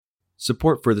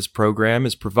Support for this program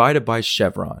is provided by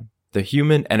Chevron, the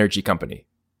human energy company.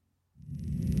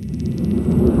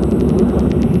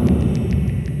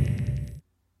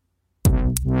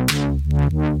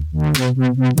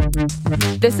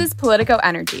 This is Politico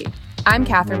Energy. I'm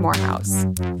Catherine Morehouse.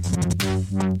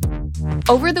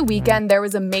 Over the weekend, there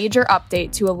was a major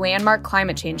update to a landmark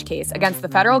climate change case against the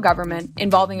federal government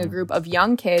involving a group of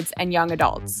young kids and young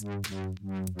adults.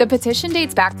 The petition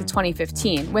dates back to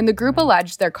 2015, when the group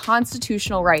alleged their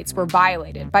constitutional rights were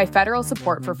violated by federal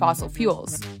support for fossil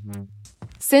fuels.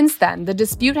 Since then, the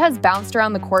dispute has bounced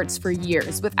around the courts for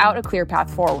years without a clear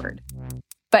path forward.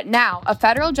 But now, a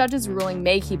federal judge's ruling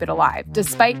may keep it alive,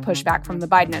 despite pushback from the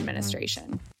Biden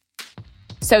administration.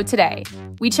 So today,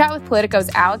 we chat with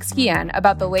Politico's Alex Guillen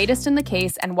about the latest in the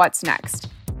case and what's next.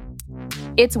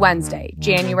 It's Wednesday,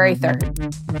 January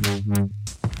 3rd.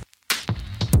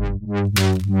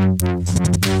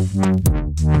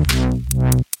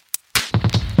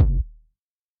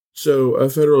 So a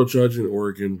federal judge in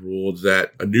Oregon ruled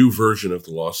that a new version of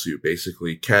the lawsuit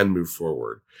basically can move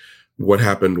forward. What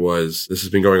happened was this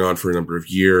has been going on for a number of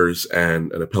years,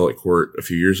 and an appellate court a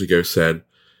few years ago said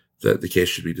that the case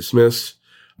should be dismissed.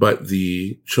 But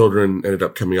the children ended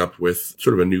up coming up with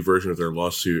sort of a new version of their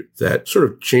lawsuit that sort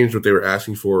of changed what they were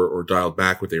asking for or dialed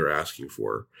back what they were asking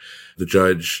for. The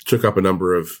judge took up a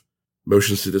number of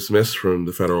motions to dismiss from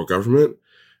the federal government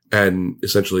and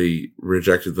essentially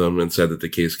rejected them and said that the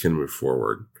case can move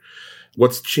forward.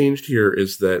 What's changed here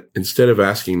is that instead of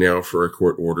asking now for a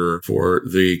court order for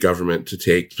the government to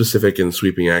take specific and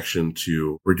sweeping action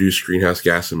to reduce greenhouse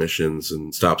gas emissions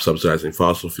and stop subsidizing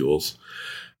fossil fuels,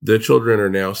 the children are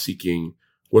now seeking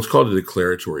what's called a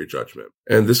declaratory judgment.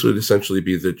 And this would essentially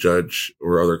be the judge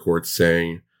or other courts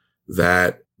saying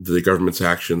that the government's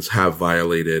actions have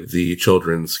violated the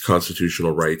children's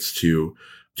constitutional rights to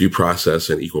due process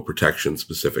and equal protection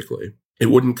specifically. It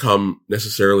wouldn't come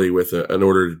necessarily with an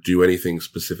order to do anything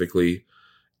specifically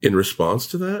in response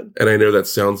to that. And I know that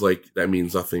sounds like that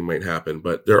means nothing might happen,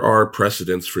 but there are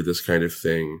precedents for this kind of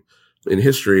thing. In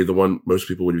history, the one most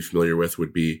people would be familiar with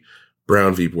would be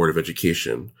Brown v. Board of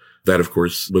Education. That, of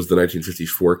course, was the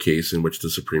 1954 case in which the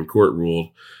Supreme Court ruled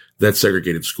that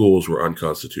segregated schools were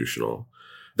unconstitutional.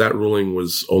 That ruling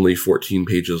was only 14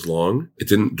 pages long. It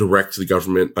didn't direct the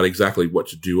government on exactly what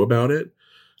to do about it.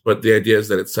 But the idea is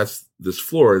that it sets this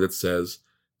floor that says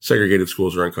segregated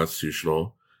schools are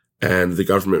unconstitutional. And the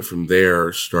government from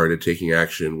there started taking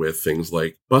action with things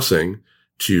like busing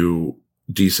to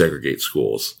desegregate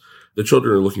schools. The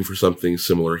children are looking for something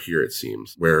similar here, it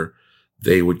seems, where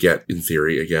they would get, in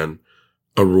theory, again,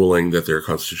 a ruling that their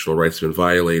constitutional rights have been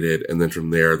violated. And then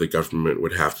from there, the government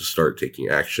would have to start taking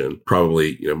action,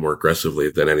 probably, more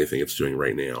aggressively than anything it's doing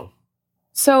right now.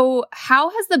 So how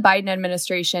has the Biden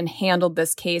administration handled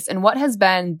this case, and what has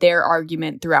been their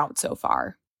argument throughout so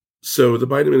far? So the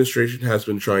Biden administration has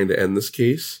been trying to end this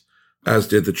case, as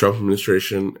did the Trump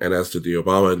administration and as did the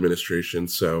Obama administration.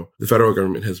 So the federal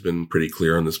government has been pretty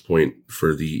clear on this point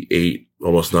for the 8,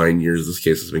 almost 9 years this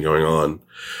case has been going on.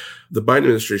 The Biden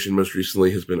administration most recently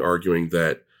has been arguing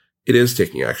that it is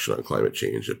taking action on climate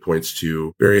change. It points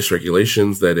to various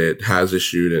regulations that it has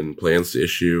issued and plans to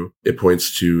issue. It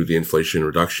points to the Inflation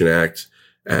Reduction Act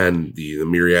and the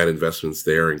myriad investments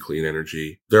there in clean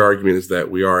energy. Their argument is that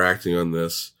we are acting on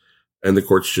this, and the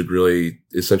courts should really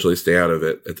essentially stay out of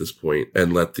it at this point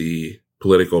and let the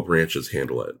political branches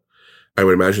handle it. I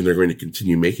would imagine they're going to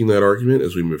continue making that argument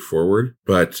as we move forward.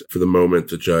 But for the moment,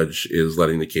 the judge is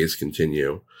letting the case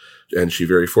continue. And she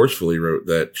very forcefully wrote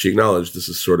that she acknowledged this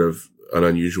is sort of an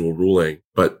unusual ruling.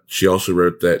 But she also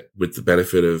wrote that with the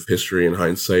benefit of history and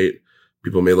hindsight,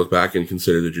 people may look back and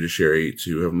consider the judiciary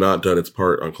to have not done its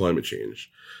part on climate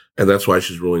change. And that's why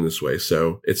she's ruling this way.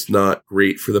 So it's not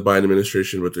great for the Biden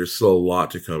administration, but there's still a lot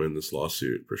to come in this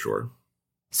lawsuit for sure.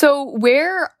 So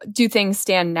where do things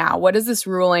stand now? What does this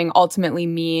ruling ultimately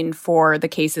mean for the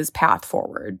case's path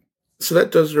forward? So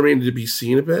that does remain to be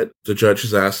seen a bit. The judge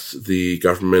has asked the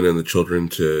government and the children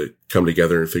to come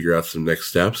together and figure out some next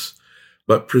steps.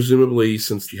 But presumably,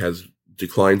 since he has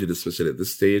declined to dismiss it at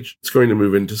this stage, it's going to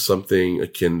move into something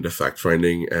akin to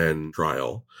fact-finding and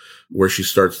trial, where she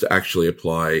starts to actually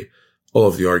apply all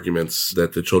of the arguments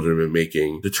that the children have been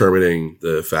making, determining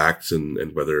the facts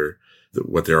and whether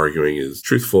what they're arguing is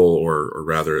truthful or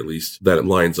rather at least that it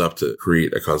lines up to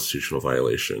create a constitutional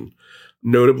violation.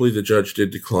 Notably, the judge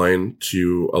did decline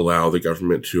to allow the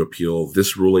government to appeal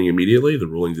this ruling immediately, the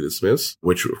ruling to dismiss,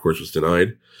 which of course was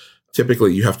denied.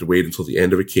 Typically, you have to wait until the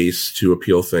end of a case to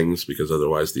appeal things because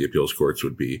otherwise the appeals courts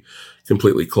would be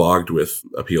completely clogged with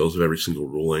appeals of every single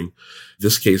ruling.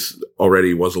 This case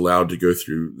already was allowed to go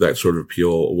through that sort of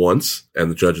appeal once,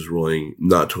 and the judge is ruling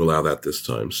not to allow that this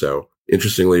time. So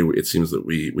interestingly, it seems that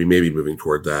we may be moving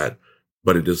toward that,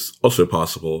 but it is also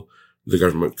possible the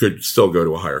government could still go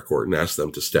to a higher court and ask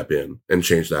them to step in and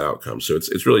change that outcome. So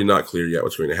it's really not clear yet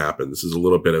what's going to happen. This is a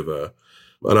little bit of an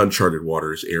uncharted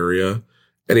waters area.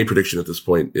 Any prediction at this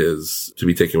point is to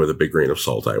be taken with a big grain of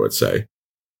salt, I would say.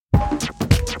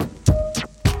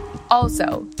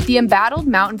 Also, the embattled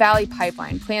Mountain Valley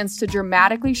Pipeline plans to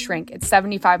dramatically shrink its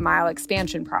 75-mile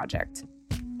expansion project.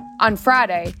 On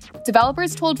Friday,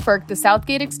 developers told FERC the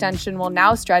Southgate extension will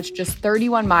now stretch just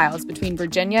 31 miles between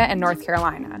Virginia and North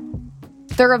Carolina.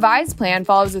 The revised plan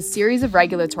follows a series of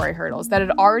regulatory hurdles that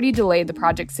had already delayed the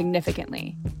project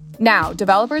significantly. Now,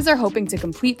 developers are hoping to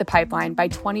complete the pipeline by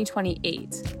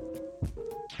 2028.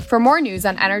 For more news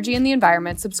on energy and the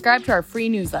environment, subscribe to our free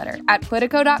newsletter at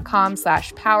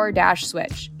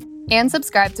politico.com/power-switch and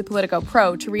subscribe to Politico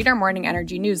Pro to read our morning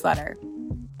energy newsletter.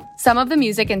 Some of the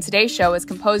music in today's show is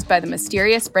composed by the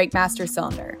mysterious Breakmaster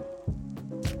Cylinder.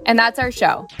 And that's our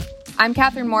show. I'm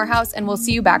Catherine Morehouse, and we'll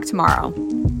see you back tomorrow.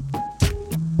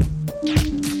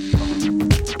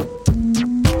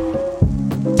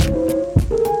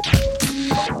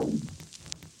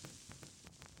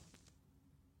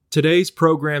 Today's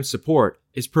program support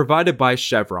is provided by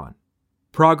Chevron.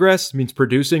 Progress means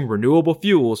producing renewable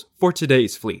fuels for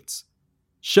today's fleets.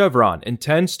 Chevron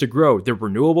intends to grow their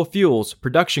renewable fuels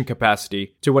production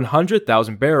capacity to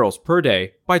 100,000 barrels per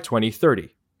day by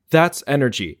 2030. That's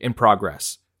energy in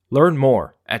progress. Learn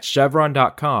more at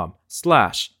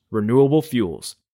chevron.com/renewable fuels.